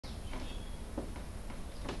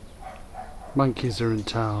Monkeys are in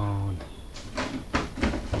town.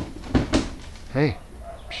 Hey.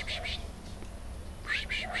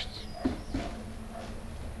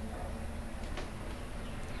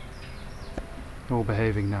 All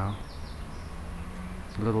behaving now.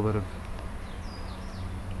 A little bit of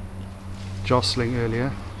jostling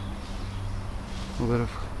earlier. A little bit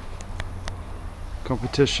of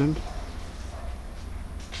competition.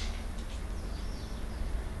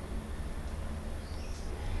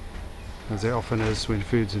 As there often is when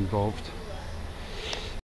food's involved.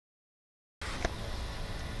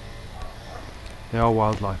 They are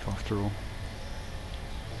wildlife after all.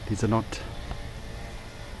 These are not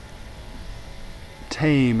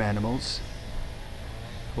tame animals,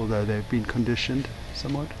 although they've been conditioned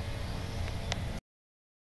somewhat.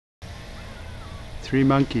 3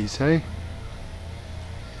 monkeys, hey?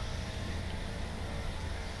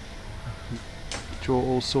 Draw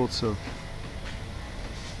all sorts of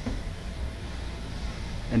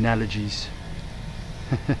analogies.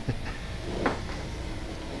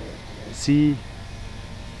 See,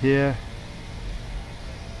 hear,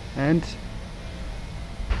 and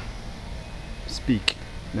speak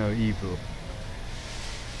no evil.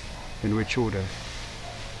 In which order?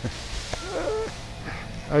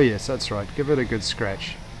 Oh yes, that's right, give it a good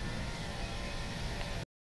scratch.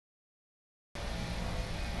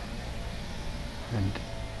 And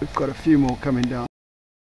we've got a few more coming down.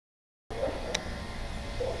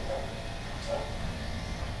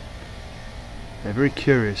 They're very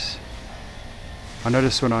curious. I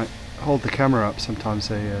notice when I hold the camera up sometimes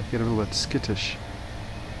they get a little bit skittish.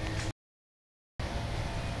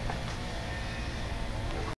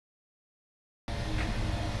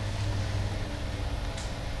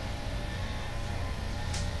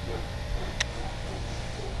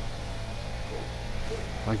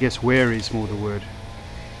 I guess wary is more the word.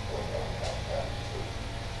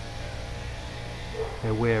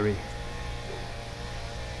 They're wary.